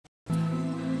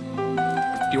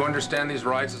Do you understand these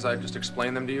rights as I just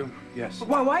explained them to you? Yes.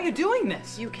 Why are you doing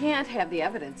this? You can't have the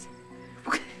evidence.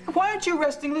 Why aren't you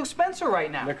arresting Luke Spencer right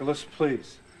now? Nicholas,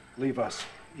 please, leave us.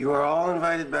 You are all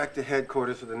invited back to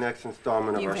headquarters for the next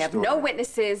installment of You our have story. no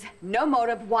witnesses, no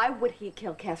motive. Why would he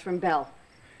kill Catherine Bell?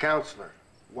 Counselor,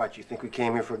 what, you think we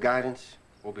came here for guidance?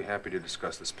 We'll be happy to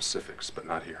discuss the specifics, but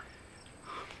not here.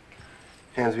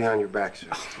 Hands behind your back, sir.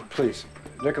 Please,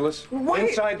 Nicholas,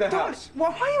 inside the house. Why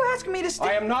are you asking me to stay?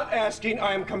 I am not asking,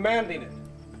 I am commanding it.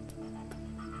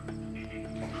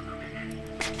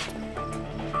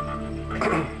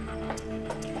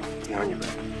 Behind your back.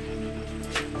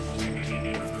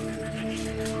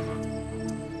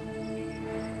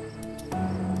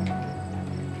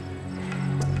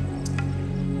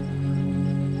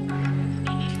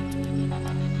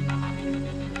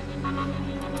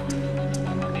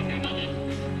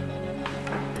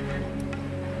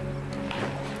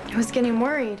 I was getting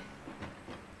worried.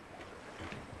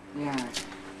 Yeah.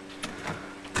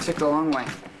 Took a long way.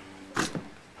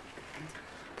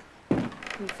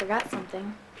 You forgot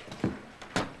something.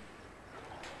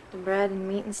 The bread and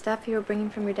meat and stuff you were bringing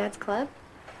from your dad's club?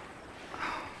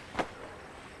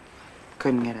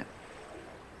 Couldn't get it.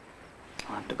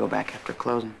 I'll have to go back after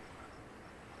closing.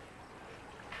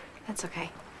 That's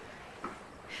okay.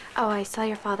 Oh, I saw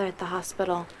your father at the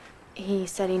hospital. He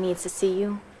said he needs to see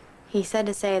you. He said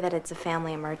to say that it's a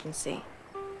family emergency.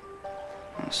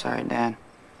 I'm sorry, Dad.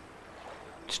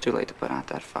 It's too late to put out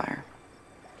that fire.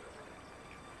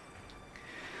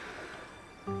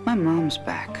 My mom's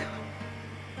back.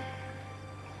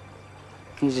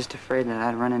 He's just afraid that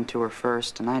I'd run into her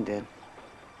first, and I did.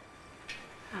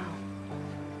 Oh.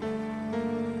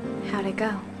 How'd it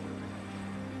go?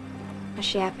 Was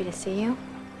she happy to see you?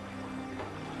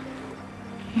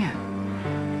 Yeah.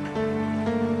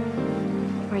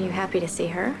 Were you happy to see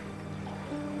her?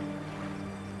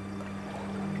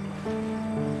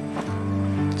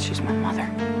 She's my mother.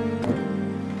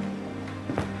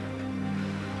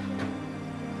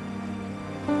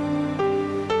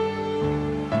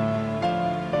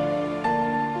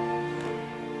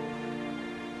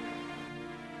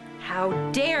 How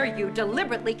dare you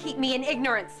deliberately keep me in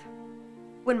ignorance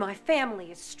when my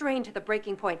family is strained to the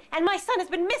breaking point and my son has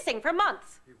been missing for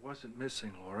months? He wasn't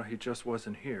missing, Laura. He just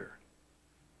wasn't here.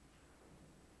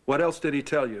 What else did he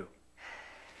tell you?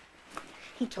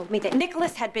 He told me that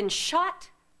Nicholas had been shot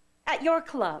at your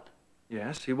club.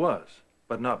 Yes, he was,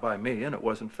 but not by me, and it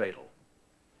wasn't fatal.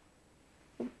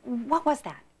 What was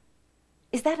that?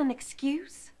 Is that an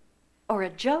excuse? Or a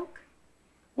joke?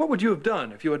 What would you have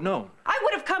done if you had known? I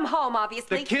would have come home,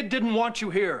 obviously. The kid didn't want you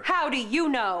here. How do you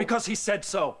know? Because he said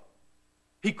so.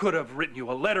 He could have written you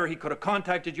a letter. He could have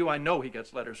contacted you. I know he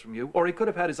gets letters from you. Or he could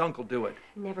have had his uncle do it.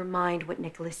 Never mind what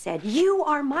Nicholas said. You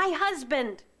are my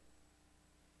husband.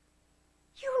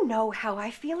 You know how I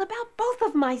feel about both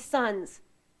of my sons.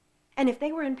 And if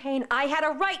they were in pain, I had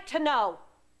a right to know.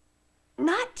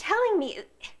 Not telling me,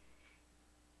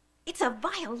 it's a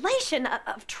violation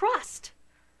of trust.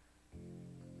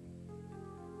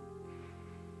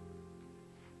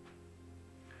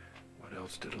 What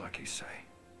else did Lucky say?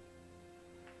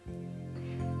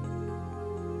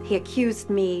 He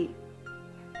accused me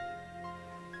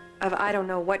of I don't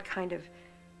know what kind of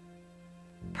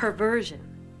perversion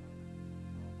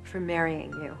for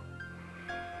marrying you.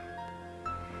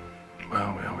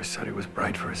 Well, we always said he was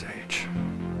bright for his age.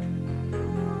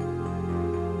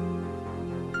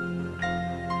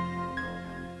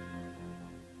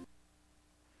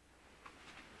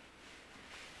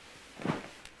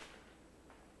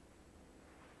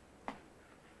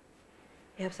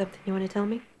 You have something you want to tell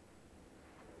me?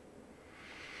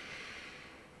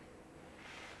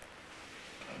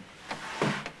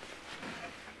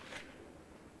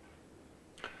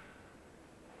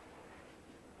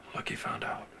 Lucky found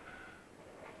out.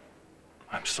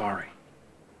 I'm sorry.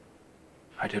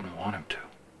 I didn't want him to,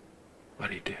 but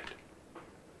he did.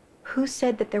 Who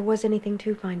said that there was anything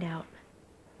to find out?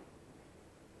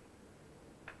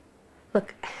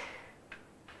 Look,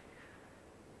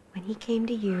 when he came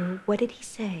to you, what did he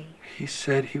say? He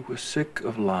said he was sick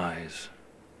of lies.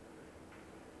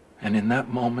 And in that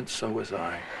moment, so was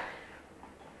I.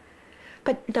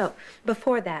 But no,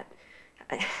 before that,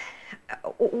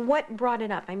 what brought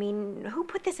it up? I mean, who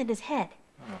put this in his head?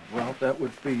 Oh, well, that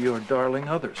would be your darling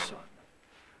other son.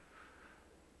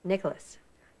 Nicholas.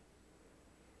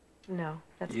 No,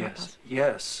 that's not possible.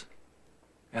 Yes.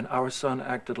 And our son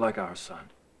acted like our son.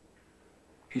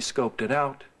 He scoped it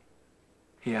out.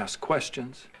 He asked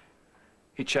questions.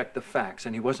 He checked the facts,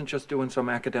 and he wasn't just doing some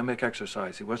academic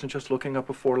exercise. He wasn't just looking up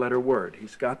a four-letter word.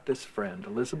 He's got this friend,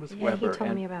 Elizabeth Weber. Yeah, he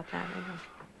told me about that. I know.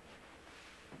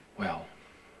 Well,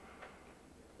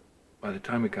 By the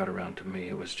time it got around to me,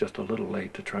 it was just a little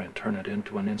late to try and turn it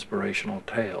into an inspirational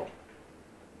tale.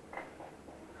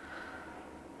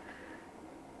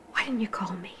 Why didn't you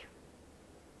call me?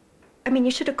 I mean,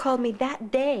 you should have called me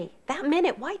that day, that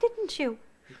minute. Why didn't you?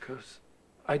 Because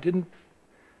I didn't...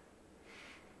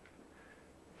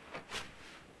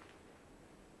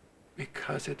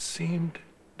 Because it seemed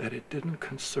that it didn't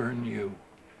concern you.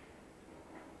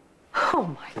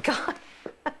 Oh, my God.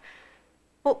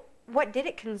 Well, what did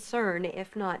it concern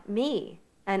if not me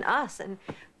and us and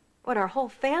what our whole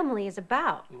family is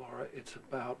about? Laura, it's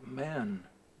about men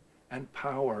and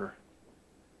power.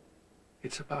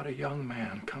 It's about a young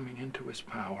man coming into his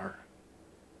power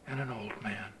and an old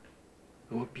man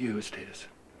who abused his.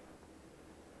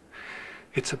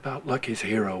 It's about Lucky's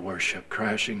hero worship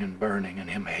crashing and burning and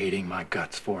him hating my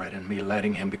guts for it and me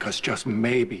letting him because just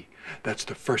maybe that's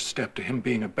the first step to him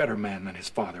being a better man than his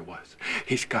father was.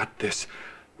 He's got this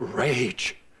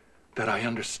rage that I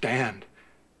understand.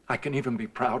 I can even be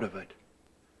proud of it.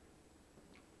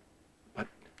 But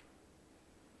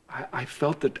I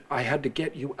felt that I had to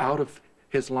get you out of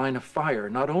his line of fire,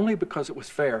 not only because it was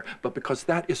fair, but because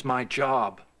that is my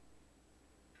job.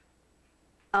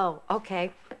 Oh,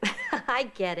 okay.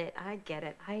 I get it. I get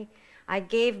it. I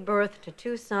gave birth to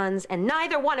 2 sons, and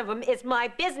neither one of them is my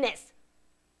business.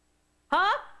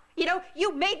 Huh? You know,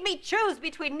 you made me choose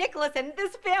between Nicholas and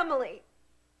this family.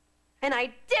 And I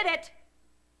did it.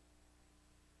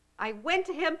 I went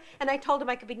to him, and I told him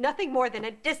I could be nothing more than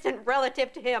a distant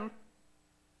relative to him.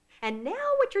 And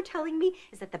now what you're telling me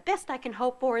is that the best I can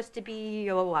hope for is to be,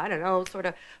 oh, I don't know, sort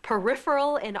of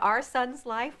peripheral in our son's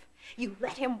life. You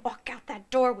let him walk out that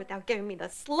door without giving me the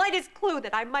slightest clue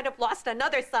that I might have lost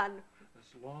another son.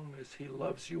 As long as he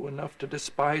loves you enough to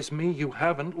despise me, you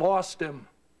haven't lost him.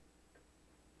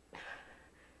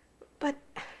 But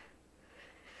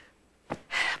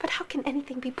how can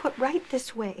anything be put right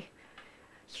this way?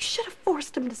 You should have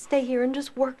forced him to stay here and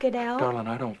just work it out. Darling,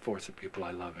 I don't force the people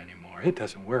I love anymore. It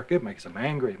doesn't work. It makes them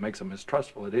angry. It makes them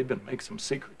mistrustful. It even makes them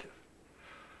secretive.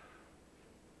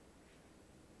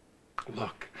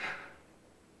 Look,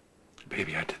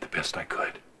 baby, I did the best I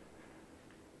could.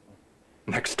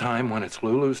 Next time, when it's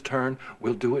Lulu's turn,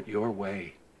 we'll do it your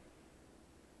way.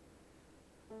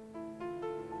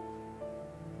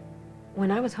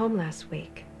 When I was home last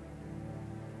week,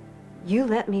 you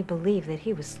let me believe that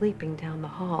he was sleeping down the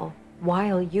hall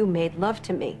while you made love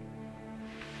to me.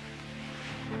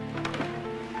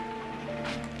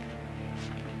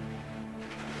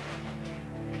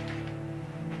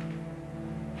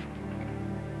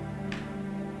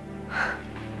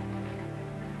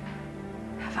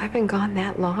 Have I been gone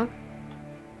that long?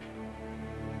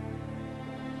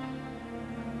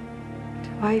 Do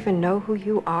I even know who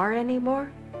you are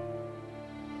anymore?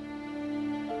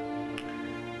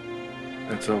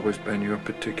 That's always been your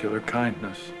particular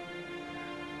kindness.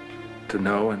 To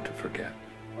know and to forget.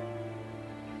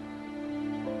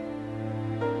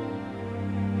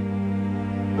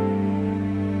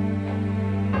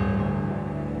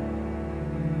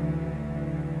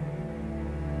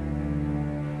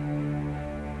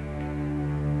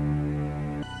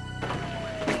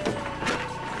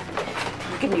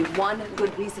 Give me one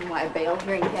good reason why a bail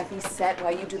hearing can't be set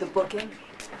while you do the booking.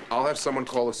 I'll have someone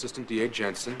call Assistant DA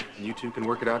Jensen, and you two can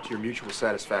work it out to your mutual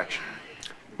satisfaction.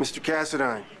 Mr.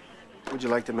 Cassadine, would you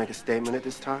like to make a statement at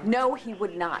this time? No, he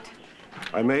would not.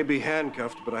 I may be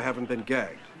handcuffed, but I haven't been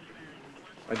gagged.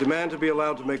 I demand to be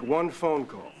allowed to make one phone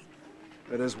call.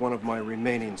 That is one of my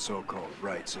remaining so-called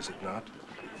rights, is it not?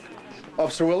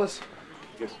 Officer Willis?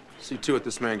 Yes. See to it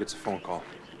this man gets a phone call.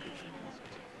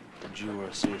 Would you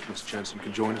see if Miss Jensen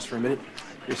can join us for a minute?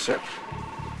 Yes, sir.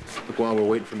 Look, while we're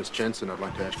waiting for Miss Jensen, I'd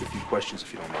like to ask you a few questions,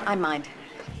 if you don't mind. I mind.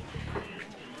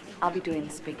 I'll be doing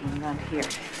the speaking around here.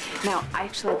 Now,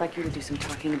 I'd like you to do some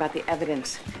talking about the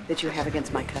evidence that you have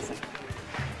against my cousin.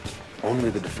 Only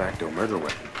the de facto murder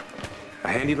weapon. A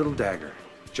handy little dagger.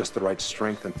 Just the right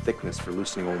strength and thickness for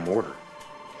loosening old mortar.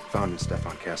 Found in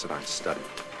Stefan Cassadine's study.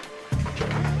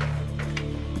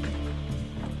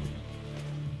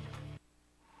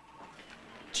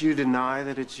 Do you deny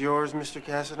that it's yours, Mr.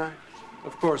 Cassadine?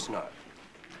 Of course not.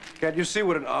 Can't you see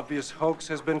what an obvious hoax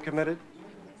has been committed?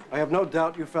 I have no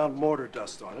doubt you found mortar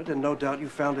dust on it, and no doubt you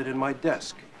found it in my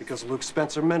desk, because Luke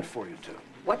Spencer meant for you to.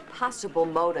 What possible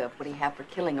motive would he have for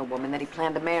killing a woman that he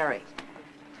planned to marry?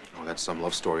 Oh, that's some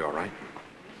love story, all right.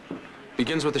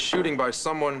 Begins with a shooting by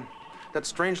someone that,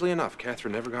 strangely enough,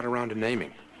 Catherine never got around to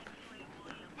naming.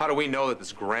 How do we know that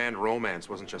this grand romance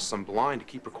wasn't just some blind to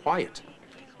keep her quiet?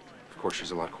 Of course,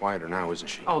 she's a lot quieter now, isn't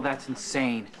she? Oh, that's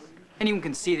insane. Anyone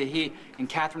can see that he and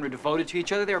Catherine were devoted to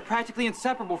each other. They were practically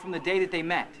inseparable from the day that they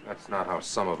met. That's not how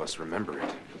some of us remember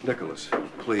it. Nicholas,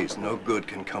 please, no good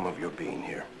can come of your being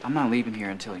here. I'm not leaving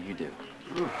here until you do.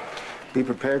 Be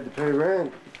prepared to pay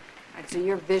rent. And so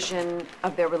your vision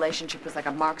of their relationship was like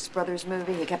a Marx Brothers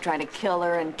movie? He kept trying to kill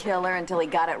her until he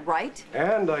got it right?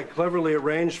 And I cleverly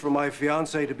arranged for my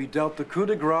fiancée to be dealt the coup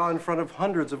de grace in front of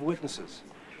hundreds of witnesses.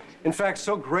 In fact,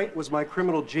 so great was my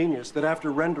criminal genius that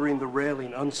after rendering the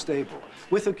railing unstable,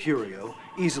 with a curio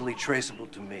easily traceable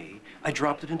to me, I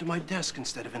dropped it into my desk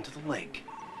instead of into the lake.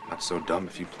 Not so dumb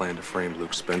if you plan to frame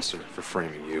Luke Spencer for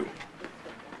framing you.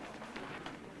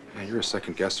 Yeah, you're a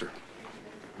second guesser.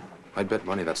 I'd bet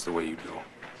money that's the way you'd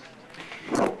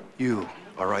go. You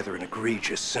are either an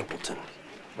egregious simpleton,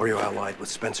 or you're allied with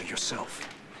Spencer yourself.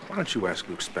 Why don't you ask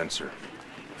Luke Spencer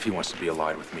if he wants to be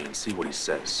allied with me and see what he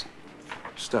says?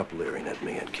 Stop leering at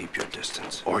me and keep your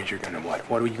distance. Or you're gonna what?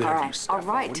 What are you gonna do, Stefan? All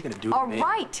right. What are you gonna do to All me?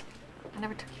 right. I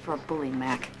never took you for a bully,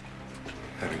 Mac.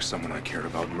 Having someone I cared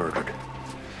about murdered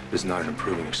is not an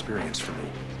improving experience for me.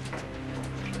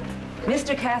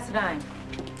 Mr. Cassadine,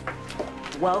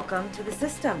 welcome to the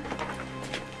system.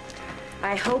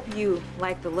 I hope you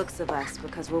like the looks of us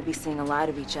because we'll be seeing a lot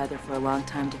of each other for a long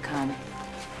time to come.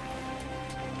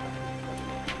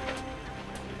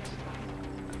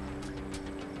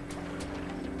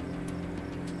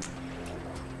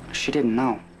 She didn't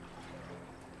know.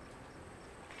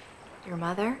 Your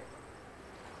mother?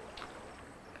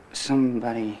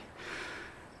 Somebody,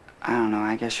 I don't know,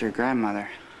 I guess your grandmother,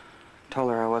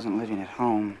 told her I wasn't living at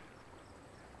home.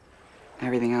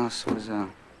 Everything else was a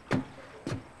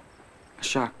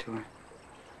shock to her.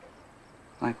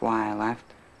 Like why I left.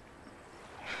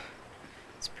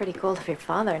 It's pretty cold of your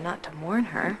father not to mourn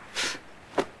her.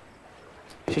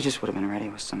 She just would have been ready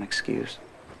with some excuse.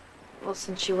 Well,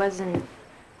 since she wasn't,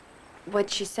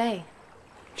 what'd she say?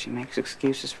 She makes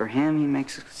excuses for him, he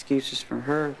makes excuses for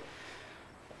her.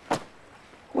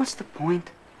 What's the point?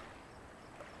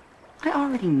 I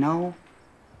already know.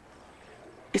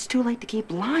 It's too late to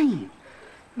keep lying.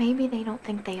 Maybe they don't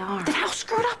think they are. Then how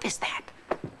screwed up is that?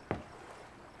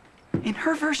 In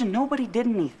her version, nobody did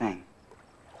anything.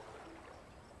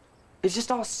 It's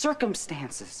just all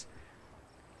circumstances.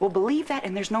 We'll believe that,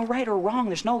 and there's no right or wrong.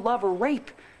 There's no love or rape.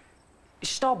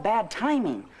 It's just all bad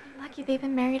timing. Lucky they've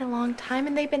been married a long time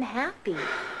and they've been happy.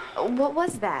 What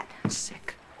was that?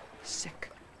 Sick.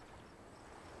 Sick.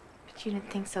 But you didn't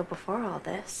think so before all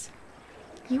this.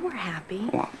 You were happy.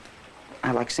 Well,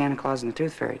 I like Santa Claus and the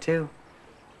Tooth Fairy, too.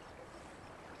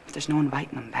 But there's no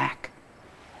inviting them back.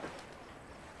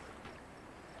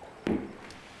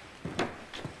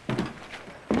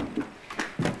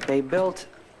 They built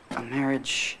a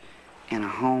marriage and a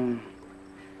home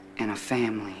and a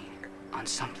family on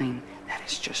something that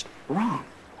is just wrong.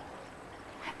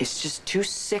 It's just too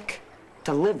sick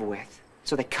to live with,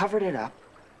 so they covered it up.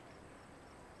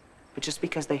 But just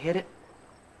because they hid it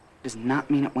does not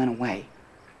mean it went away.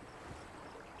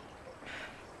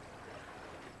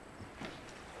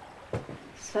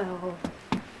 So,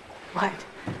 what?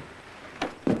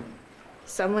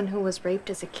 Someone who was raped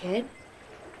as a kid?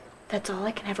 That's all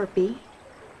I can ever be?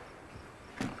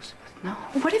 No.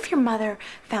 What if your mother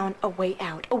found a way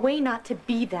out, a way not to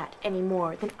be that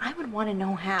anymore? Then I would want to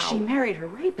know how. She married her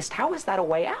rapist. How is that a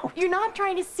way out? You're not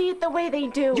trying to see it the way they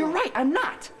do. You're right, I'm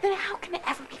not. Then how can it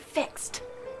ever be fixed?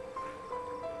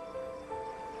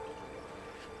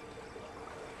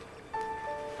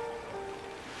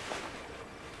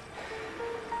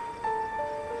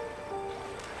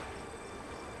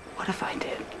 What if I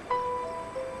did?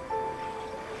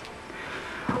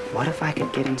 What if I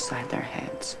could get inside their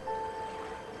heads?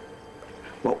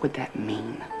 What would that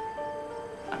mean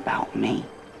about me?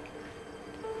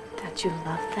 That you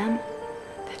love them?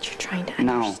 That you're trying to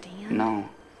understand? No.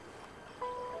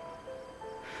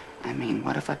 I mean,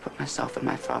 what if I put myself in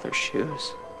my father's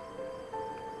shoes?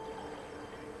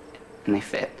 And they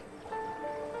fit.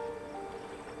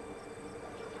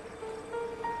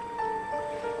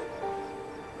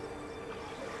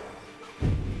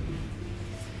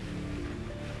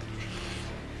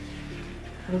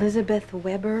 Elizabeth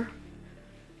Weber?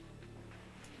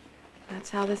 That's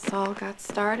how this all got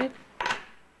started?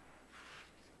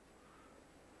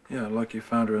 Yeah, Lucky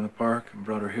found her in the park and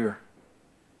brought her here,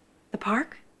 The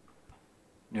park?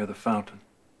 near the fountain.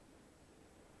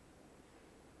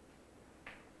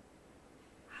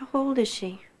 How old is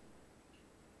she?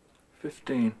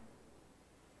 15.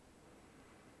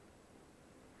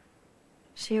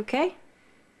 Is she okay?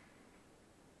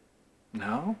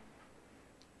 Now?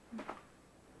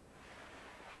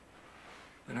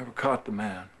 They never caught the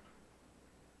man.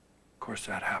 Of course,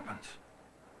 that happens.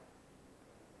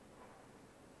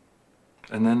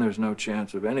 And then there's no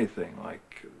chance of anything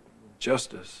like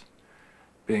justice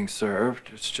being served.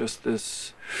 It's just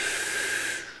this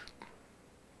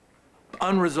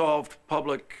unresolved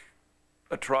public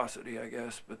atrocity, I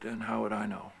guess, but then how would I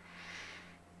know?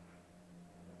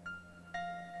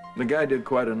 The guy did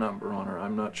quite a number on her.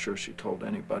 I'm not sure she told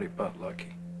anybody but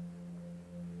Lucky.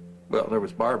 Well, there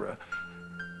was Barbara.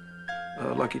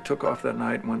 Lucky took off that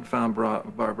night and went and found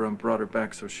Barbara and brought her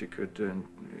back so she could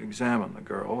examine the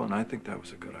girl, and I think that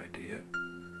was a good idea.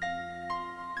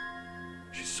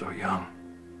 She's so young.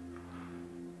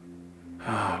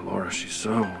 Ah, Laura, she's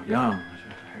so young.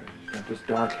 She's got this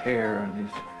dark hair and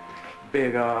these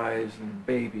big eyes and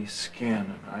baby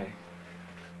skin, and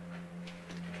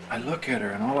I look at her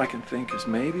and all I can think is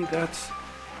maybe that's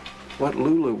what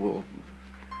Lulu will.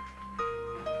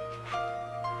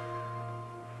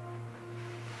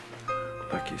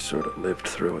 Lucky sort of lived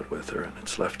through it with her, and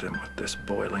it's left him with this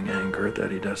boiling anger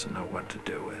that he doesn't know what to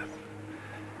do with.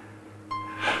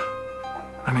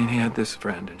 I mean, he had this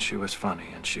friend, and she was funny,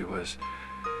 and she was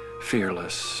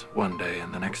fearless one day,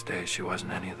 and the next day she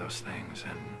wasn't any of those things,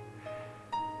 and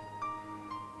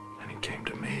he came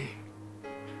to me.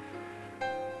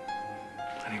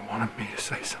 And he wanted me to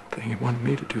say something. He wanted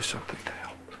me to do something to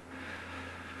help.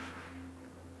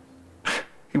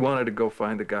 He wanted to go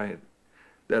find the guy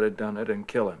that had done it and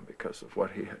kill him because of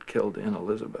what he had killed in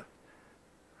Elizabeth.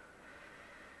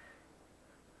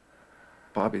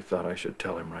 Bobby thought I should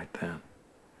tell him right then.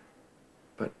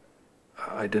 But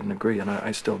I didn't agree, and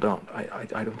I still don't.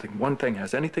 I don't think one thing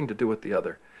has anything to do with the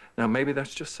other. Now, maybe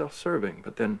that's just self-serving,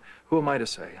 but then who am I to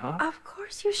say, huh? Of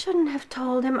course you shouldn't have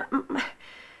told him.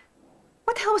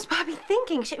 What the hell was Bobby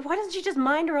thinking? Why doesn't she just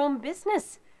mind her own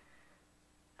business?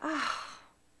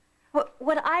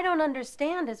 What I don't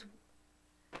understand is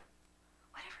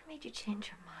whatever made you change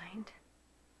your mind.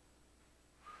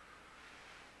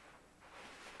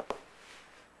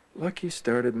 Lucky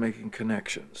started making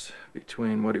connections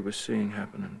between what he was seeing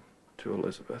happening to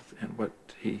Elizabeth and what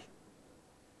he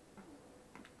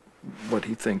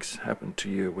thinks happened to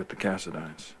you with the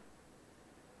Cassadines.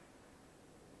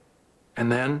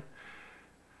 And then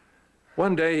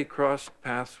one day he crossed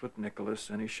paths with Nicholas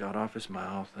and he shot off his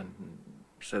mouth and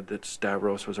said that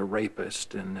Stavros was a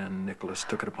rapist, and then Nicholas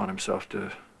took it upon himself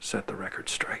to set the record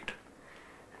straight.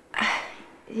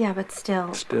 Yeah, but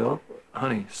still. Still?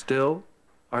 Honey, still?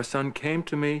 Our son came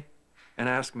to me and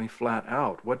asked me flat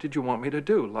out, what did you want me to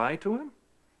do, lie to him?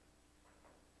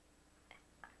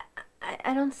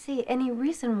 I don't see any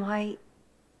reason why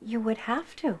you would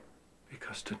have to.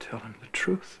 Because to tell him the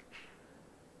truth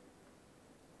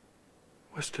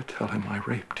was to tell him I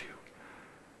raped you.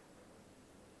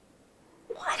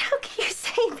 What? How can you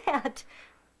say that?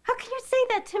 How can you say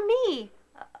that to me,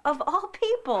 of all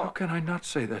people? How can I not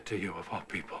say that to you, of all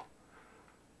people?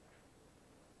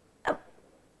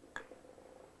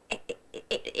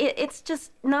 It's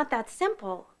just not that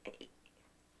simple.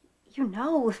 You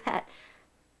know that.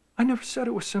 I never said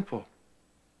it was simple.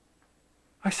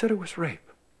 I said it was rape.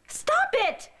 Stop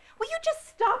it! Will you just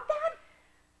stop that?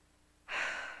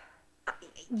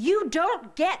 You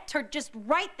don't get to just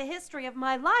write the history of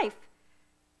my life.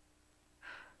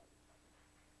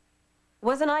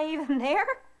 Wasn't I even there?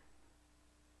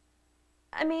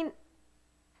 I mean,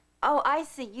 oh, I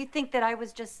see. You think that I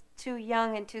was just too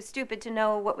young and too stupid to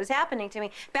know what was happening to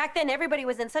me. Back then, everybody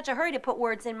was in such a hurry to put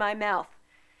words in my mouth.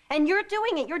 And you're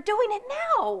doing it. You're doing it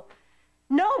now.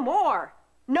 No more.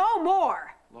 No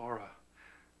more. Laura,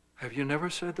 have you never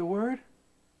said the word?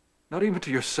 Not even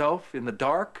to yourself in the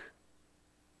dark?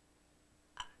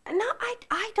 No,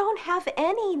 I don't have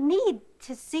any need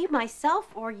to see myself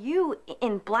or you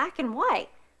in black and white.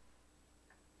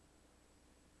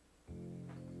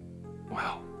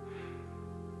 Well,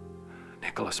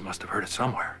 Nicholas must have heard it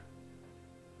somewhere.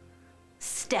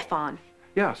 Stefan.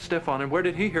 Yeah, Stefan, and where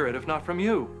did he hear it if not from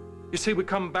you? You see, we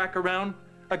come back around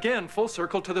again, full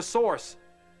circle to the source.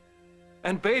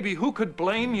 And baby, who could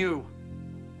blame you?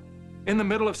 In the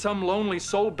middle of some lonely,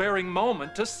 soul-bearing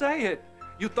moment to say it.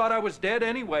 You thought I was dead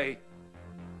anyway.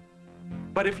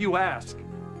 But if you ask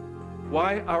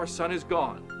why our son is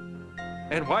gone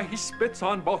and why he spits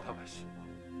on both of us,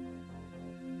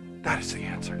 that is the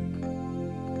answer.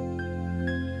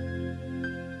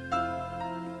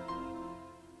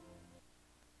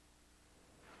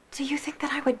 Do you think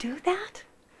that I would do that?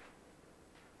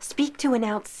 Speak to an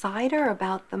outsider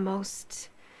about the most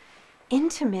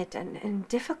intimate and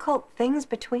difficult things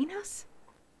between us?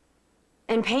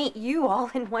 And paint you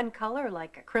all in one color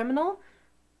like a criminal?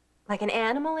 Like an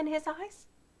animal in his eyes?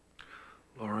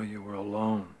 Laura, you were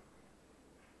alone.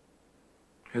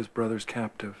 His brother's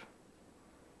captive.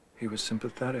 He was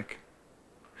sympathetic.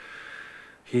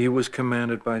 He was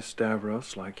commanded by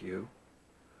Stavros, like you.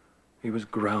 He was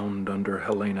ground under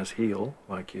Helena's heel,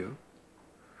 like you.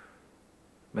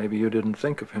 Maybe you didn't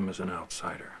think of him as an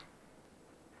outsider.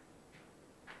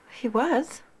 He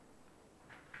was.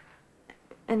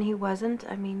 And he wasn't.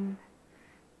 I mean,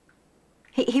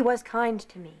 he was kind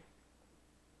to me.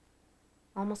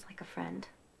 Almost like a friend.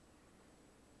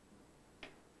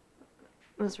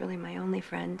 It was really my only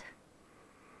friend.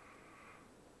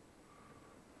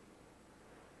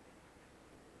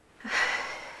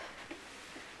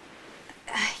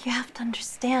 You have to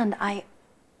understand, I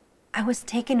was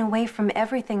taken away from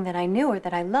everything that I knew or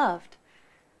that I loved.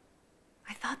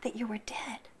 I thought that you were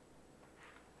dead.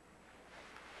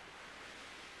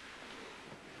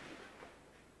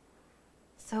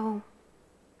 So,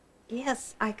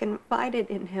 yes, I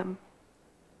confided in him.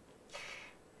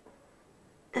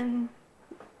 And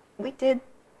we did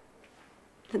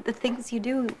the things you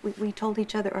do. We told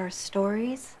each other our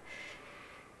stories.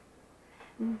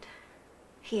 And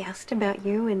he asked about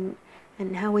you and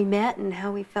how we met and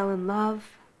how we fell in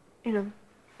love. You know,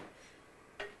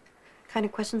 kind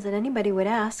of questions that anybody would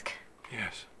ask.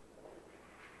 Yes.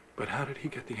 But how did he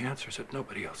get the answers that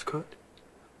nobody else could?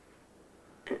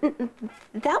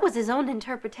 That was his own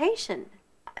interpretation.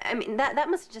 I mean, that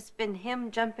must have just been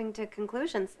him jumping to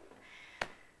conclusions.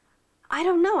 I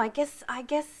don't know. I guess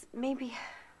maybe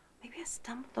I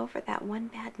stumbled over that one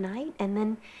bad night, and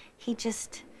then he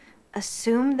just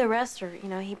assumed the rest, or, you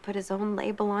know, he put his own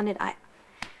label on it.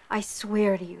 I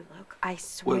swear to you, Luke, I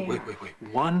swear. Wait.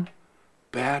 One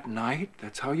bad night?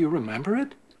 That's how you remember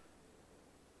it?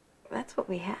 That's what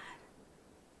we had.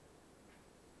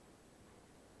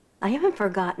 I haven't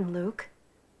forgotten, Luke.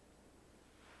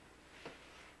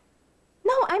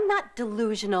 No, I'm not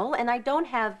delusional, and I don't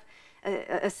have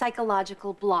a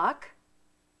psychological block.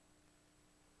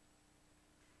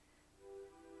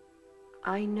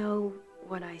 I know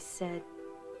what I said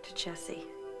to Jesse,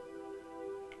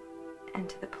 and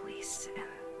to the police,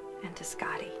 and to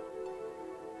Scotty.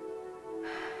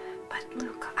 But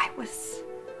Luke,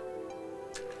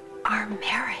 our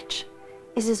marriage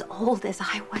is as old as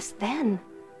I was then.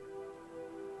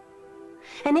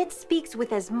 And it speaks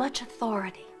with as much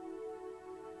authority.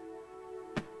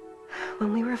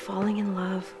 When we were falling in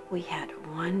love, we had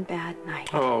one bad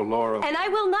night. Oh, Laura. And I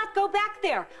will not go back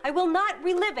there. I will not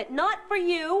relive it. Not for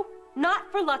you,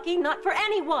 not for Lucky, not for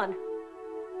anyone.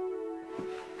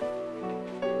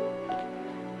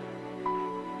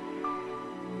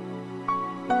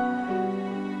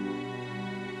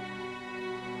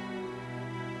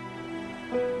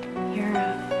 You're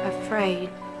afraid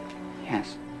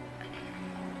Yes.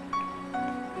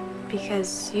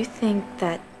 because you think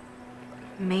that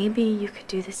maybe you could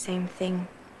do the same thing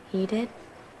he did?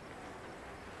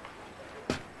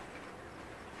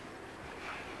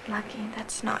 Lucky,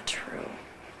 that's not true.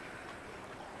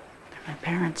 They're my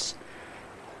parents.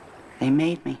 They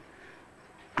made me.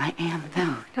 I am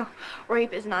them. No,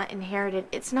 rape is not inherited.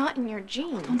 It's not in your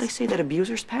genes. Don't they say that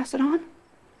abusers pass it on?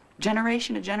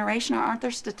 Generation to generation, aren't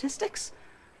there statistics?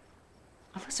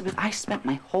 Elizabeth, I spent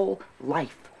my whole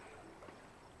life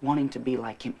wanting to be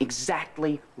like him,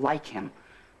 exactly like him.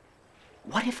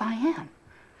 What if I am?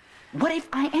 What if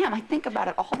I am? I think about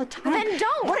it all the time. Then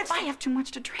don't. What if I have too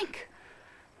much to drink?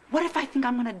 What if I think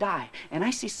I'm gonna die and I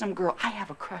see some girl I have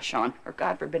a crush on, or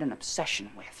God forbid, an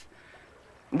obsession with?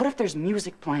 What if there's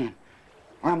music playing,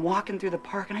 or I'm walking through the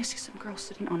park and I see some girl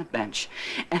sitting on a bench,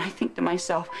 and I think to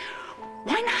myself,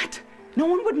 why not? No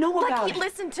one would know about it. Lucky,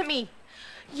 listen to me.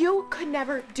 You could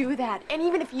never do that. And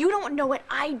even if you don't know it,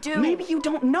 I do. Maybe you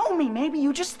don't know me. Maybe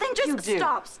you just think you do.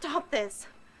 Just stop this.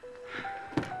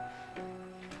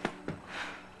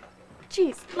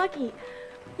 Jeez, Lucky,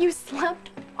 you slept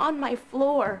on my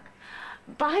floor,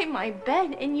 by my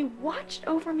bed, and you watched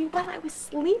over me while I was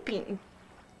sleeping.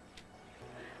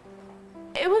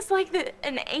 It was like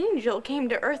an angel came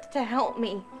to earth to help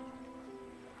me.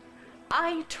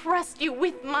 I trust you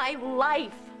with my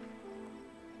life.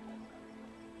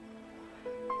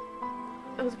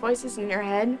 Those voices in your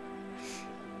head,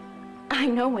 I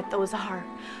know what those are.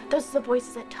 Those are the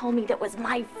voices that tell me that it was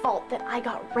my fault that I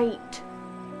got raped.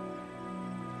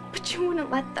 But you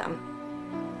wouldn't let them.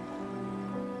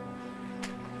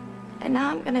 And now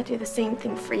I'm gonna do the same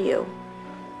thing for you.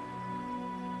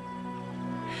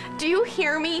 Do you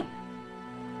hear me?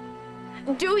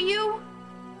 Do you?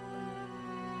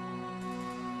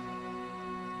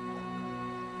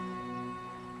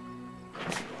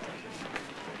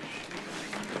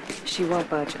 She won't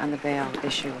budge on the bail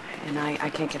issue, and I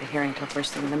can't get a hearing till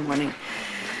first thing in the morning.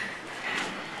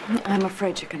 I'm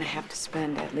afraid you're gonna have to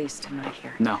spend at least a night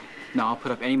here. No, I'll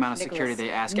put up any amount of security Nicholas.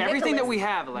 they ask. Everything that we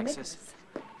Nicholas. have, Alexis. Nicholas.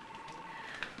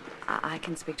 I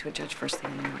can speak to a judge first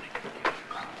thing in the morning.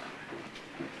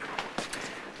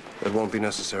 That won't be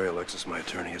necessary, Alexis. My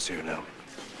attorney is here now.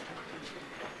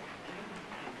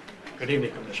 Good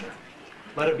evening, Commissioner.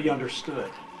 Let it be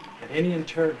understood that any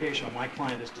interrogation of my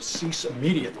client is to cease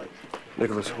immediately.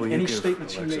 Nicholas, will you any give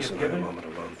statements he may Alexis have and I a given, moment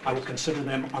alone, I will consider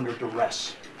them under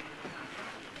duress.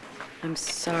 I'm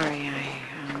sorry.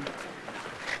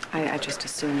 I just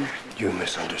assumed. You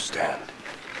misunderstand.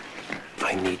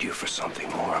 I need you for something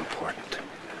more important.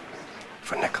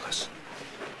 For Nicholas.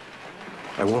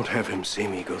 I won't have him see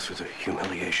me go through the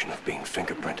humiliation of being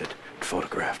fingerprinted and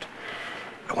photographed.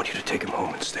 I want you to take him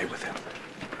home and stay with him.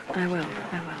 I will.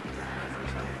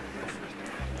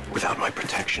 Without my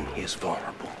protection, he is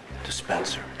vulnerable to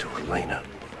Spencer, to Elena.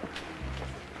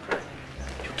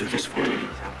 You'll do this for me.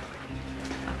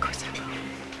 Of course I will.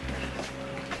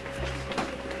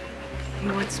 He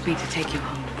wants me to take you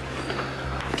home.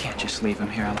 You can't just leave him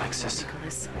here, Alexis.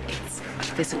 Nicholas, it's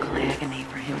physical agony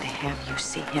for him to have you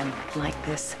see him like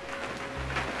this.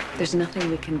 There's nothing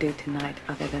we can do tonight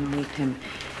other than leave him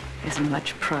as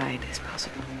much pride as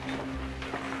possible.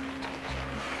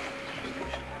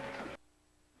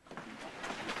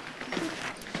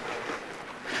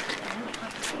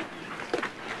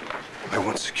 I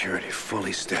want security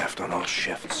fully staffed on all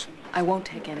shifts. I won't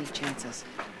take any chances.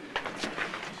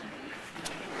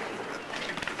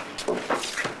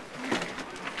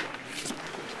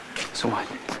 So what?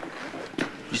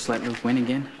 You just let Luke win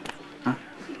again? Huh?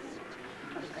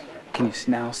 Can you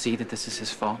now see that this is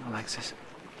his fault, Alexis?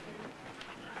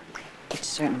 It's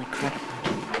certainly credible.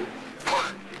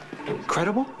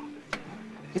 Credible?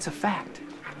 It's a fact.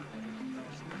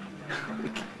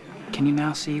 Can you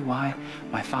now see why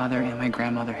my father and my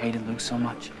grandmother hated Luke so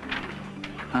much?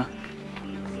 Huh?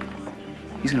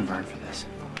 He's gonna burn for this.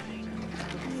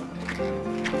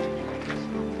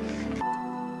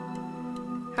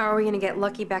 How are we going to get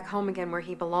Lucky back home again where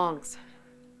he belongs?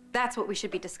 That's what we should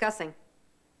be discussing.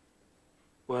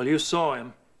 Well, you saw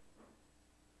him.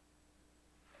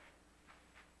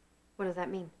 What does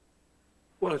that mean?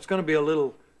 Well, it's going to be a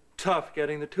little tough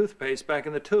getting the toothpaste back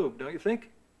in the tube, don't you think?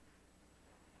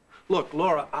 Look,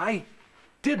 Laura, I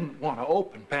didn't want to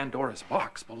open Pandora's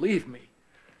box, believe me.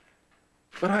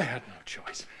 But I had no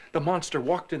choice. The monster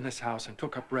walked in this house and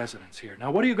took up residence here.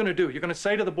 Now, what are you going to do? You're going to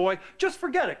say to the boy, just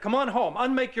forget it. Come on home.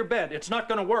 Unmake your bed. It's not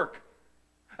going to work.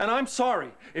 And I'm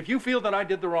sorry if you feel that I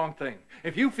did the wrong thing.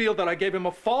 If you feel that I gave him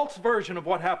a false version of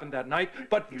what happened that night,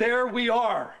 but there we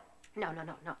are. No.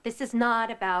 This is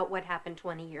not about what happened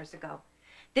 20 years ago.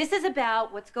 This is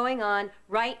about what's going on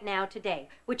right now today,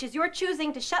 which is your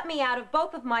choosing to shut me out of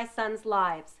both of my sons'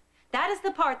 lives. That is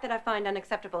the part that I find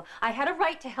unacceptable. I had a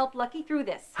right to help Lucky through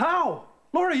this. How?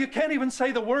 Laura, you can't even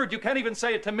say the word. You can't even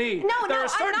say it to me. There are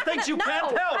certain things you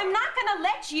can't help. I'm not gonna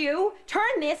let you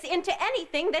turn this into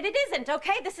anything that it isn't,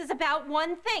 okay? This is about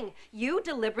one thing. You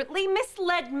deliberately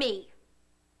misled me.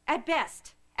 At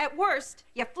best. At worst,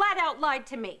 you flat out lied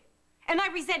to me. And I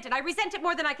resent it. I resent it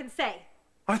more than I can say.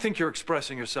 I think you're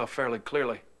expressing yourself fairly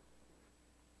clearly.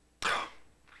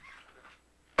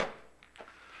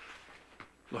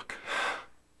 Look,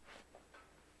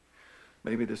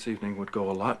 maybe this evening would go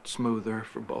a lot smoother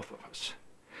for both of us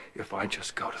if I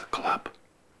just go to the club.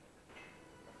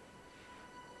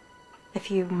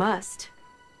 If you must.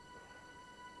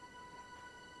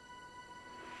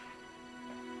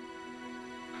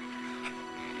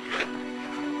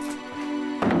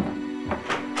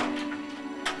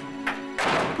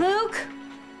 Luke!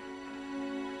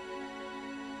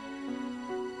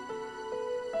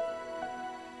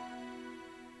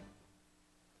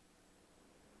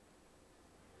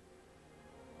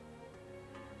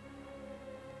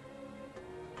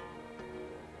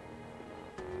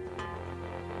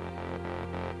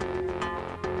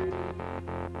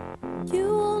 You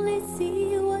only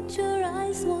see what your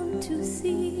eyes want to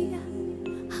see.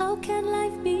 How can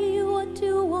life be what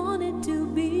you want it to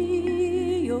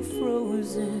be? You're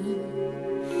frozen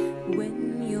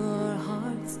when your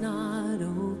heart's not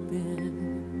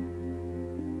open.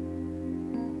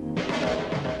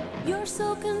 You're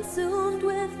so consumed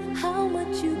with how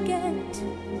much you get.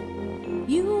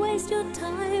 You waste your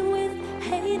time with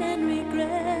hate and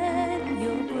regret.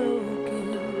 You're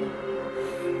broken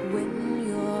when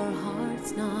your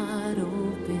heart's not open.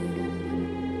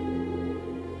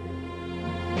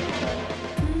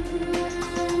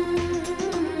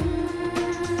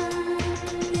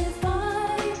 If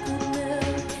I could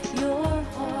melt your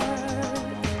heart,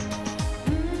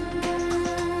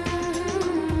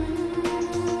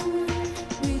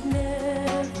 we'd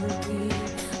never be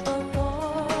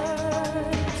apart.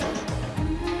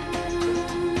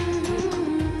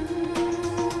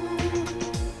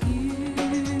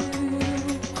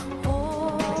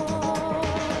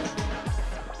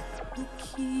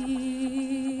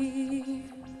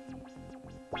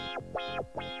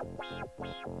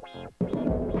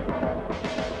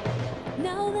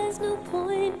 no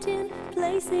point in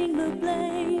placing the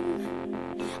blame.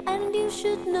 And you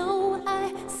should know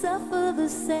I suffer the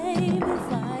same.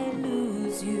 If I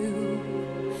lose you,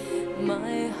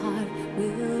 my heart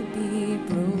will be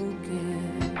broken.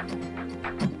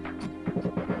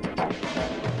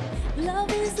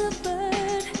 Love is a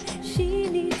bird, she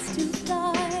needs to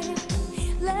fly.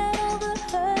 Let all the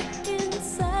hurt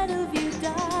inside of you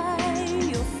die.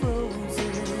 You're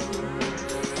frozen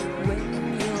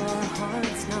when your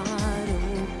heart's not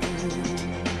open.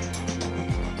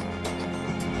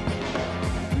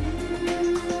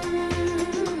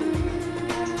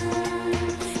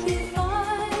 If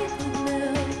I could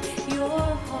melt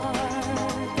your heart,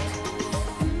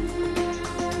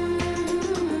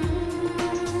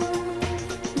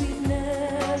 we'd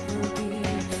never be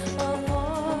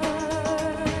apart.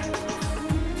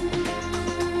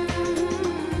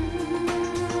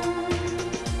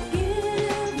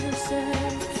 Give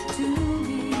yourself to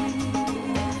me.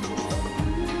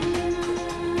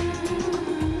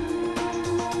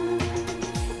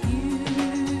 You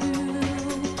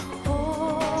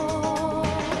hold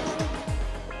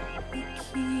the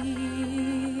key.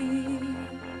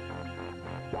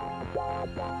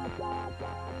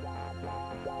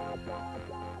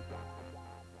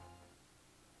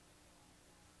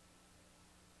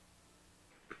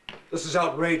 This is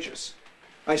outrageous.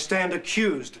 I stand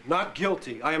accused, not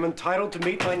guilty. I am entitled to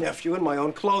meet my nephew in my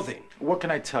own clothing. What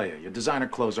can I tell you? Your designer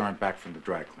clothes aren't back from the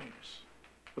dry cleaners.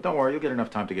 But don't worry, you'll get enough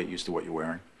time to get used to what you're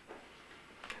wearing.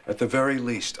 At the very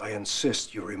least, I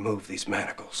insist you remove these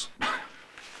manacles.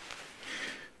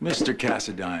 Mr.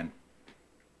 Cassadine,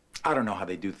 I don't know how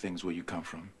they do things where you come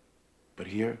from, but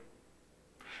here,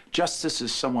 justice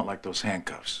is somewhat like those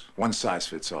handcuffs. One size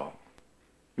fits all.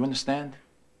 You understand?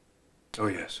 Oh,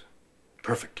 yes.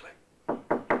 Perfectly.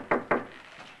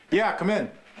 Yeah, come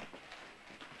in.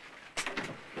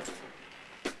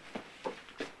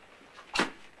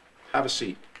 Have a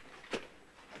seat.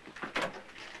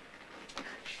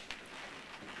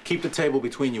 Keep the table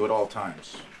between you at all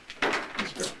times.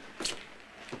 Let's go.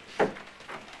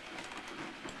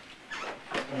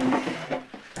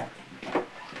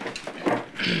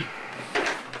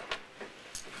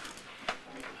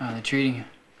 How are they treating you?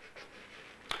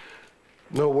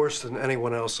 No worse than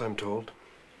anyone else, I'm told.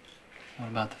 What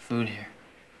about the food here?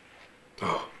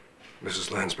 Oh,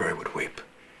 Mrs. Lansbury would weep.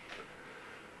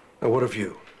 Now, what of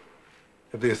you?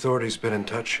 Have the authorities been in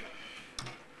touch?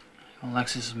 Well,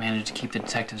 Alexis has managed to keep the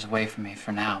detectives away from me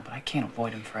for now, but I can't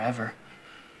avoid them forever.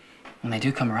 When they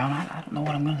do come around, I don't know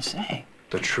what I'm going to say.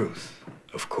 The truth,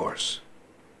 of course.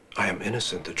 I am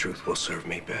innocent. The truth will serve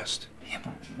me best. Yeah,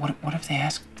 but what if they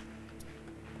ask...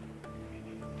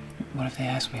 What if they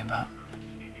ask me about...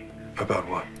 About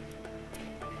what?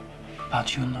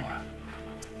 About you and Laura?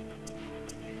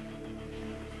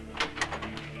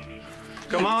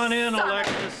 Come on in,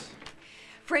 Alexis.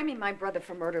 Framing my brother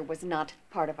for murder was not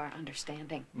part of our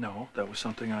understanding. No, that was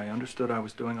something I understood I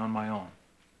was doing on my own.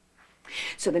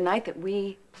 So the night that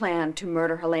we planned to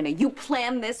murder Helena, you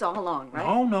planned this all along, right?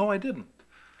 No, I didn't.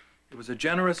 It was a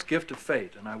generous gift of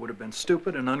fate, and I would have been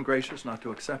stupid and ungracious not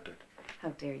to accept it. How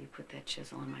dare you put that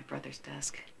chisel on my brother's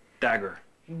desk? Dagger.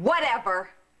 Whatever.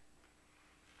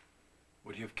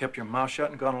 Would you have kept your mouth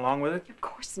shut and gone along with it? Of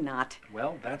course not.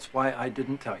 Well, that's why I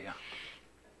didn't tell you.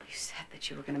 You said that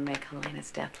you were going to make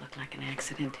Helena's death look like an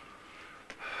accident.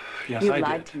 Yes, You I did.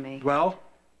 lied to me. Well,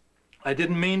 I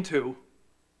didn't mean to.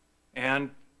 And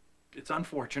it's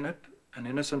unfortunate. An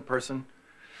innocent person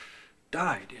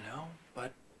died, you know,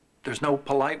 but there's no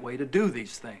polite way to do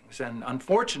these things. And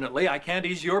unfortunately, I can't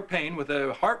ease your pain with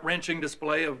a heart-wrenching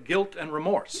display of guilt and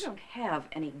remorse. You don't have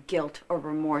any guilt or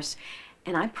remorse.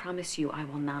 And I promise you I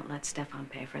will not let Stefan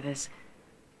pay for this.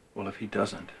 Well, if he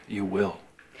doesn't, you will.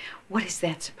 What is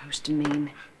that supposed to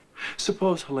mean?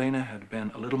 Suppose Helena had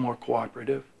been a little more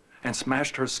cooperative and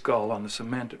smashed her skull on the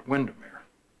cement at Windermere.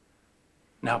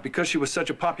 Now, because she was such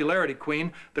a popularity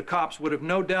queen, the cops would have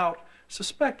no doubt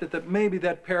suspected that maybe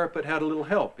that parapet had a little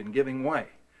help in giving way.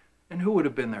 And who would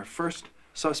have been their first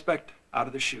suspect out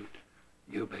of the chute?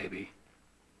 You, baby.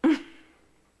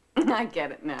 I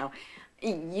get it now.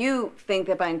 You think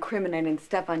that by incriminating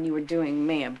Stefan, you were doing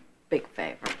me a big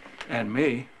favor. And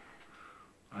me.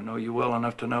 I know you well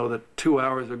enough to know that 2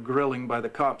 hours of grilling by the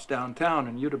cops downtown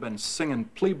and you'd have been singing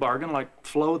plea bargain like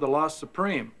Flo the Lost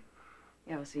Supreme.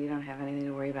 Yeah, well, so you don't have anything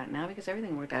to worry about now because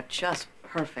everything worked out just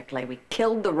perfectly. We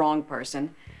killed the wrong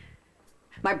person.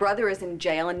 My brother is in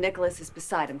jail and Nicholas is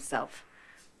beside himself.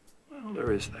 Well,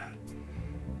 there is that.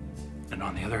 And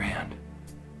on the other hand,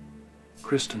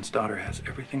 Kristen's daughter has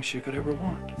everything she could ever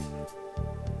want.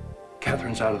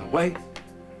 Catherine's out of the way.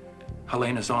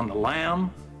 Helena's on the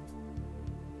lam.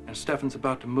 And Stefan's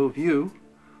about to move you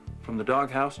from the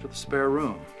doghouse to the spare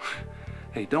room.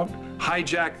 Hey, don't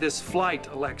hijack this flight,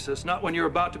 Alexis. Not when you're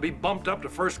about to be bumped up to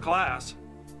first class.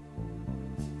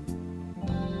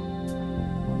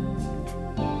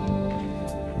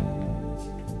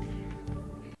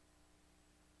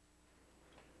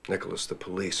 Nicholas, the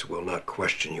police will not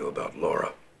question you about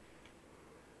Laura.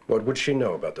 What would she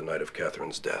know about the night of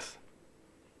Catherine's death?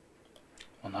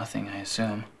 Well, nothing, I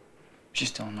assume. She's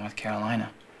still in North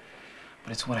Carolina.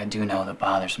 But it's what I do know that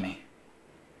bothers me.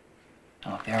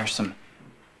 Now, look, there are some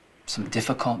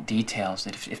difficult details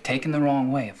that, if taken the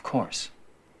wrong way, of course,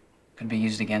 could be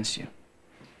used against you.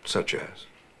 Such as?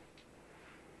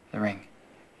 The ring.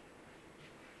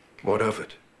 What of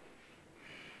it?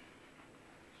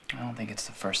 I don't think it's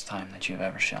the first time that you've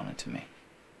ever shown it to me.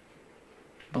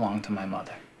 It belonged to my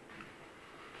mother.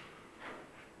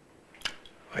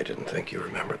 I didn't think you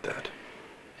remembered that.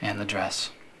 And the dress.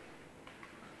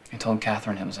 I told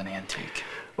Catherine it was an antique.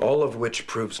 All of which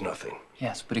proves nothing.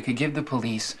 Yes, but it could give the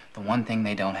police the one thing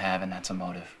they don't have, and that's a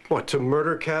motive. What, to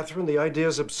murder Catherine? The idea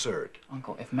is absurd.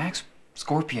 Uncle, if Max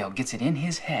Scorpio gets it in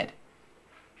his head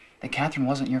that Catherine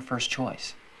wasn't your first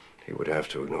choice... He would have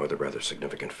to ignore the rather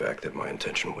significant fact that my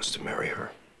intention was to marry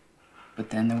her. But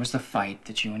then there was the fight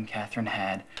that you and Catherine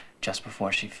had just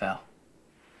before she fell.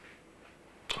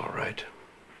 All right.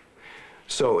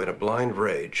 So, in a blind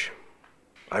rage,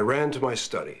 I ran to my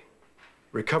study,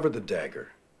 recovered the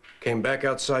dagger, came back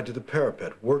outside to the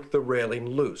parapet, worked the railing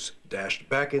loose, dashed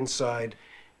back inside,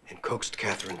 and coaxed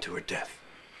Catherine to her death.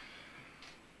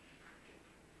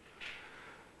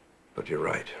 But you're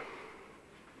right.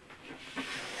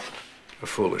 A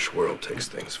foolish world takes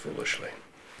things foolishly.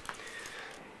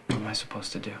 What am I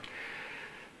supposed to do?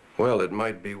 Well, it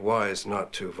might be wise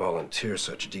not to volunteer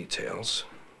such details.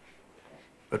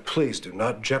 But please do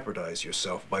not jeopardize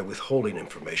yourself by withholding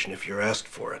information if you're asked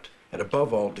for it. And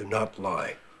above all, do not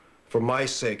lie. For my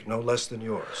sake, no less than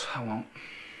yours. I won't.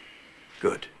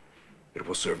 Good. It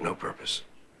will serve no purpose.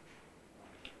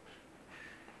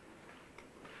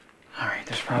 All right,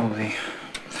 there's probably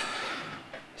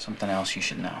something else you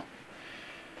should know.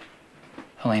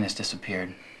 Helena's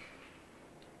disappeared.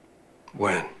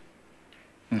 When?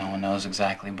 No one knows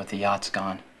exactly, but the yacht's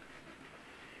gone.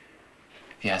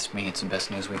 If you ask me, it's the best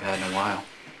news we've had in a while.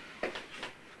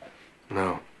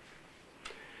 No.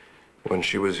 When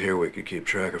she was here, we could keep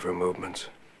track of her movements.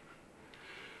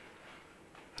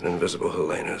 An invisible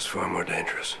Helena is far more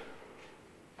dangerous.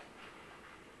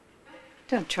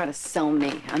 Don't try to sell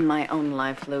me on my own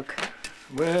life, Luke.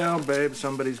 Well, babe,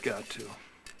 somebody's got to.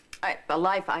 A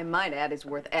life, I might add, is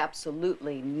worth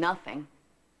absolutely nothing,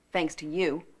 thanks to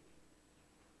you.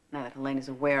 Now that Helena's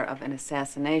aware of an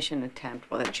assassination attempt,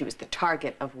 well, that she was the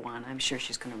target of one, I'm sure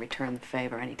she's going to return the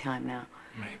favor any time now.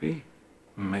 Maybe.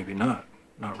 Maybe not.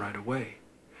 Not right away.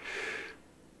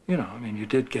 You know, I mean, you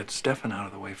did get Stefan out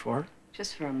of the way for her.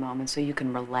 Just for a moment, so you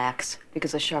can relax,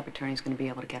 because a sharp attorney's going to be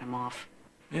able to get him off.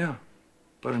 Yeah,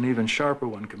 but an even sharper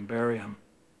one can bury him.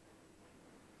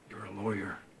 You're a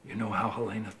lawyer. You know how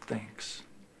Helena thinks.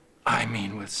 I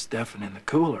mean, with Stefan in the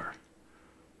cooler.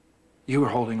 You are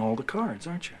holding all the cards,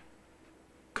 aren't you?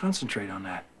 Concentrate on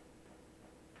that.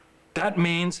 That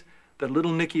means that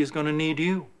little Nicky is going to need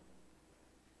you.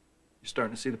 You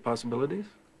starting to see the possibilities?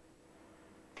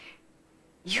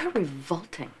 You're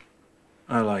revolting.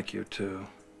 I like you, too.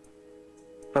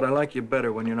 But I like you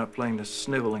better when you're not playing this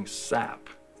sniveling sap.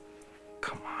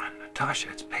 Come on, Natasha,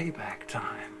 it's payback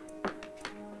time.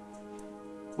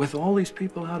 With all these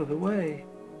people out of the way,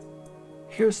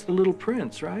 here's the little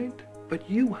prince, right? But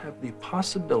you have the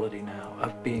possibility now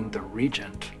of being the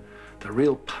regent, the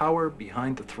real power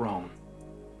behind the throne.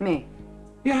 Me?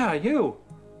 Yeah, you.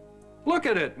 Look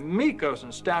at it. Mikos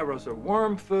and Stavros are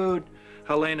worm food.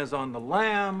 Helena's on the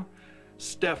lamb.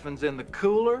 Stefan's in the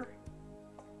cooler.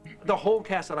 The whole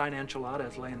Cassadine enchilada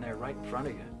is laying there right in front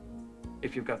of you,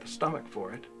 if you've got the stomach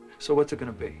for it. So what's it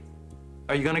going to be?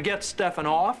 Are you going to get Stefan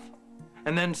off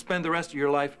and then spend the rest of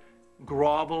your life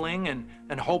groveling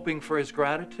and hoping for his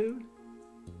gratitude?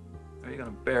 Or are you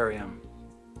going to bury him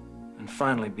and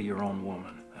finally be your own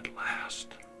woman at last?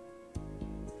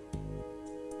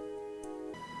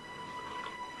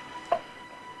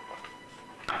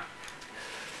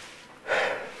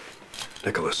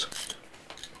 Nicholas,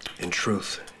 in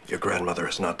truth, your grandmother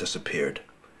has not disappeared.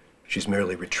 She's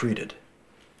merely retreated,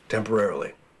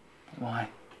 temporarily. Why?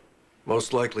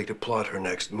 Most likely to plot her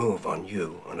next move on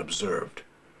you, unobserved.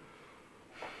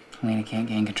 Helena can't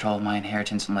gain control of my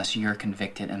inheritance unless you're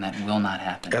convicted, and that will not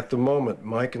happen. At the moment,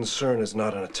 my concern is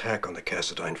not an attack on the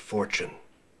Cassadine fortune.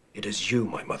 It is you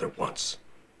my mother wants,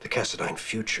 the Cassadine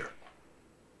future.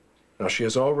 Now, she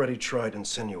has already tried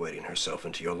insinuating herself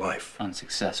into your life.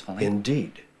 Unsuccessfully.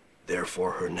 Indeed.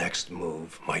 Therefore, her next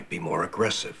move might be more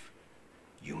aggressive.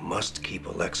 You must keep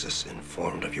Alexis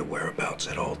informed of your whereabouts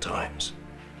at all times.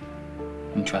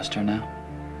 You trust her now?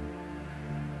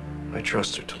 I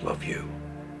trust her to love you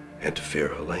and to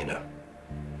fear Helena.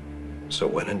 So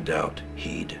when in doubt,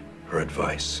 heed her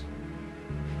advice.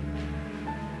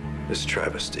 This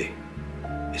travesty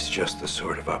is just the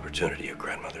sort of opportunity your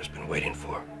grandmother's been waiting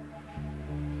for.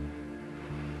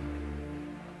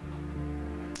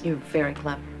 You're very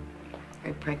clever,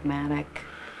 very pragmatic,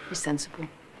 very sensible.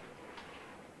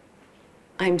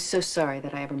 I'm so sorry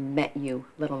that I ever met you,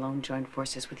 let alone joined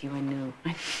forces with you. I knew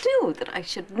that I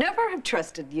should never have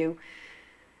trusted you.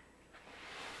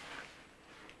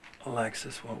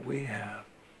 Alexis, what we have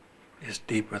is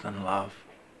deeper than love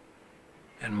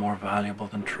and more valuable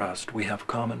than trust. We have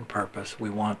common purpose.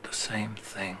 We want the same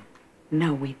thing.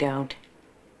 No, we don't.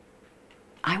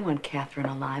 I want Catherine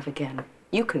alive again.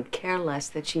 You could care less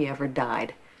that she ever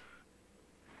died.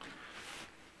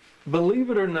 Believe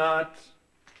it or not,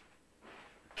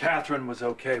 Catherine was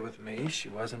okay with me. She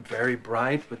wasn't very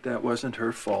bright, but that wasn't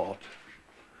her fault.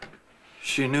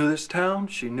 She knew this town,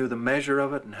 she knew the measure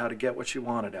of it and how to get what she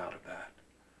wanted out of that.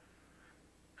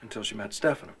 Until she met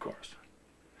Stefan, of course.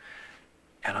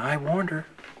 And I warned her.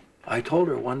 I told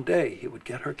her one day he would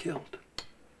get her killed.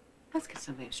 Let's get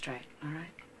something straight, all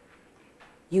right?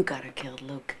 You got her killed,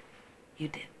 Luke. You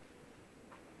did.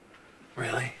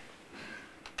 Really?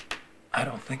 I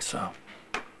don't think so.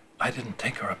 I didn't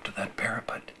take her up to that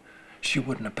parapet. She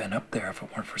wouldn't have been up there if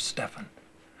it weren't for Stefan.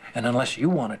 And unless you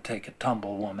want to take a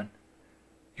tumble, woman,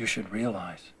 you should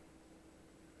realize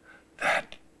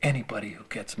that anybody who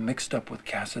gets mixed up with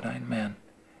Cassadine men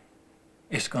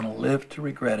is going to live to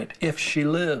regret it if she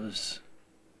lives.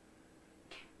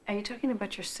 Are you talking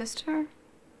about your sister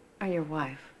or your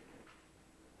wife?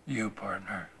 You,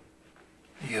 partner.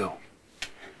 You.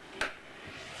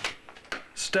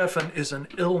 Stefan is an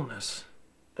illness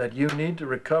that you need to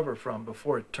recover from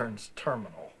before it turns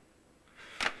terminal.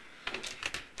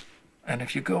 And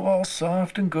if you go all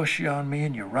soft and gushy on me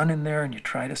and you run in there and you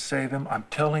try to save him, I'm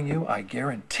telling you, I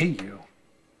guarantee you,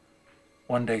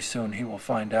 one day soon he will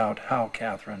find out how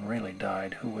Catherine really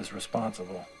died, who was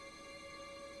responsible.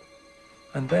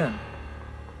 And then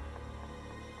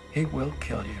he will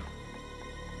kill you.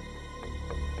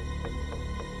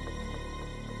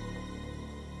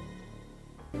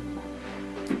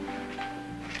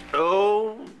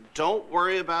 Oh, don't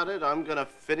worry about it. I'm gonna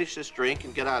finish this drink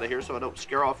and get out of here so I don't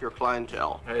scare off your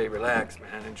clientele. Hey, relax,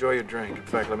 man. Enjoy your drink. In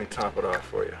fact, let me top it off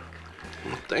for you.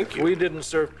 Thank you. We didn't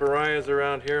serve pariahs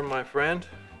around here, my friend.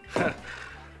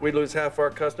 We'd lose half our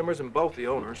customers and both the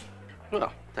owners.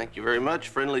 Well, thank you very much.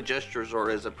 Friendly gestures are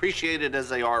as appreciated as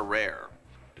they are rare.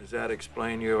 Does that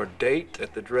explain your date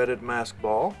at the dreaded masked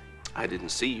ball? I didn't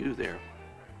see you there.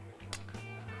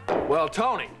 Well,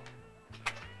 Tony,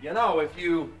 you know, if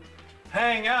you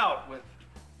hang out with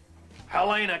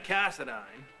Helena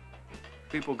Cassadine,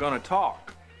 people gonna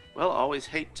talk. Well, I always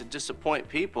hate to disappoint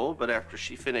people, but after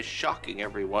she finished shocking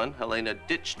everyone, Helena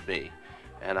ditched me,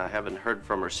 and I haven't heard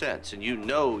from her since. And you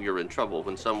know you're in trouble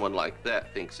when someone like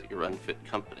that thinks that you're unfit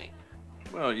company.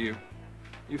 Well, you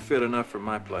fit enough for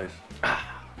my place.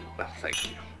 Well,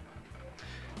 thank you.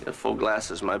 Full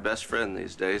Glass is my best friend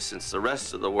these days, since the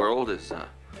rest of the world is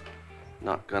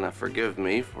not gonna forgive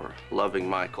me for loving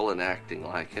Michael and acting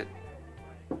like it.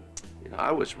 You know,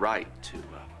 I was right to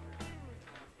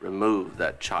remove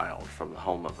that child from the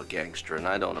home of a gangster, and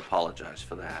I don't apologize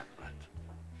for that, but...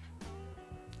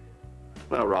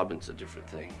 Well, Robin's a different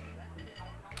thing.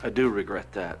 I do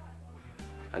regret that.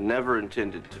 I never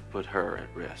intended to put her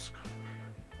at risk.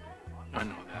 I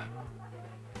know that.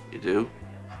 You do?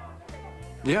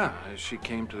 Yeah, she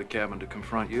came to the cabin to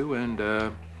confront you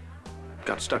and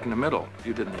got stuck in the middle.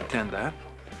 You didn't intend that.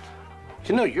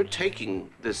 You know, you're taking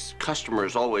this customer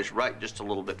is always right just a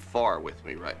little bit far with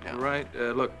me right now. Right?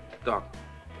 Look, Doc,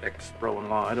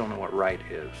 ex-bro-in-law, I don't know what right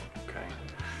is, okay?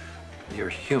 You're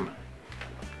human.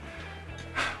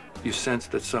 You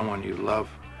sensed that someone you love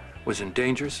was in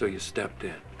danger, so you stepped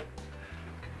in.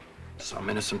 Some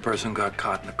innocent person got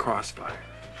caught in the crossfire.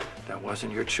 That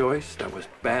wasn't your choice. That was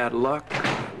bad luck.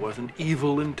 That wasn't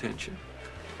evil intention.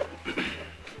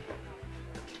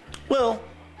 Well,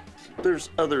 there's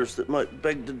others that might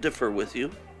beg to differ with you.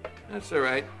 That's all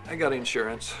right. I got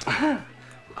insurance. Well,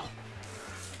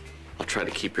 I'll try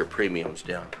to keep your premiums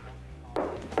down.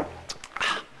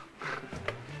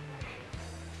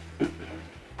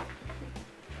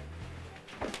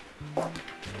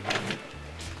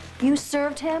 You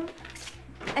served him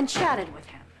and chatted with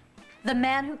him. The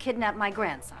man who kidnapped my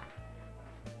grandson.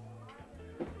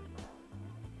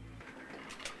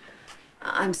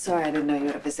 I'm sorry, I didn't know you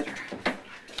had a visitor.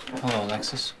 Hello,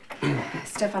 Alexis.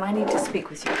 Stefan, I need to speak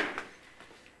with you.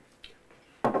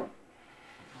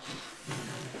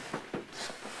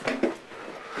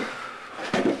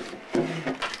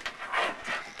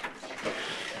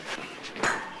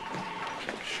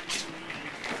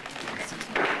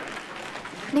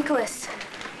 Nicholas.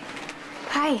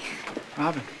 Hi.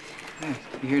 Robin. Hey,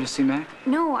 you here to see Mac?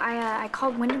 No, I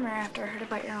called Windermere after I heard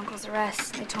about your uncle's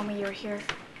arrest. They told me you were here.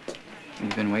 You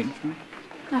been waiting for me?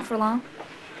 Not for long.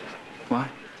 Why?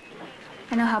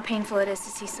 I know how painful it is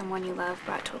to see someone you love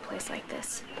brought to a place like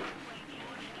this.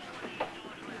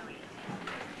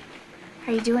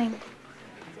 How are you doing?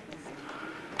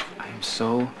 I am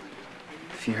so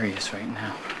furious right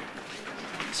now.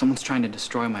 Someone's trying to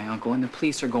destroy my uncle, and the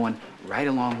police are going right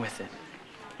along with it.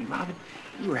 And Robin,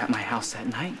 you were at my house that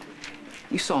night.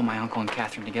 You saw my uncle and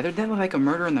Catherine together. Didn't that look like a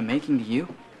murder in the making to you?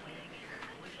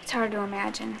 It's hard to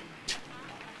imagine.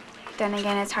 Then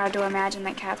again, it's hard to imagine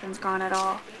that Catherine's gone at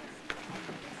all.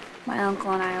 My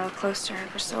uncle and I were close to her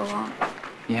for so long.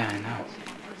 Yeah, I know.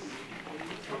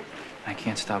 I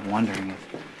can't stop wondering if...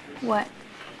 What?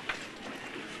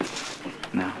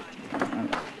 No.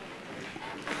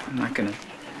 I'm not gonna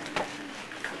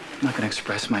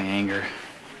express my anger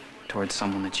towards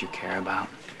someone that you care about.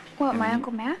 What, my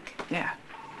Uncle Mac? Yeah.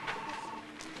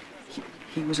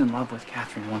 He was in love with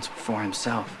Catherine once before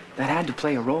himself. That had to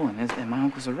play a role in my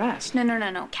uncle's arrest.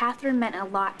 No. Catherine meant a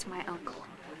lot to my uncle.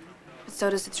 But so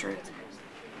does the truth.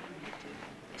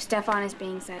 If Stefan is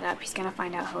being set up, he's gonna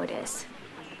find out who it is.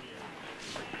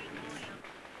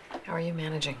 How are you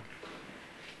managing?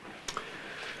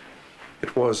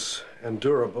 It was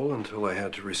endurable until I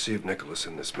had to receive Nicholas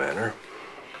in this manner.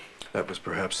 That was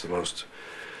perhaps the most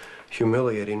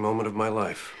humiliating moment of my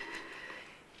life.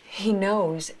 He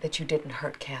knows that you didn't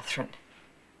hurt Catherine.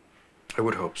 I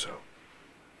would hope so.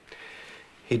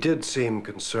 He did seem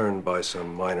concerned by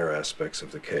some minor aspects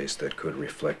of the case that could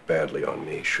reflect badly on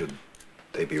me should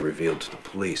they be revealed to the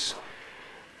police.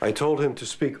 I told him to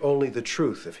speak only the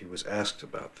truth if he was asked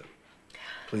about them.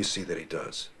 Please see that he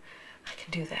does. I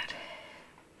can do that.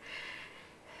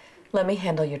 Let me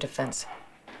handle your defense.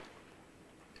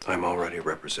 I'm already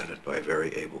represented by a very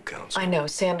able counsel. I know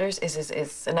Sanders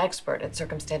is an expert at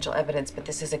circumstantial evidence, but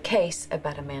this is a case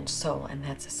about a man's soul, and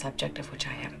that's a subject of which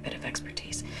I have a bit of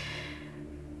expertise.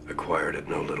 Acquired at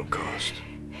no little cost.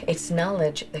 It's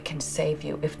knowledge that can save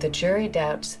you. If the jury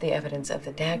doubts the evidence of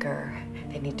the dagger,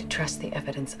 they need to trust the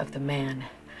evidence of the man.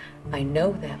 I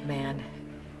know that man,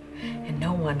 and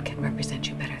no one can represent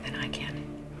you better than I can.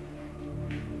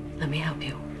 Let me help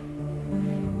you.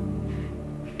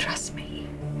 Trust me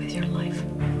with your life.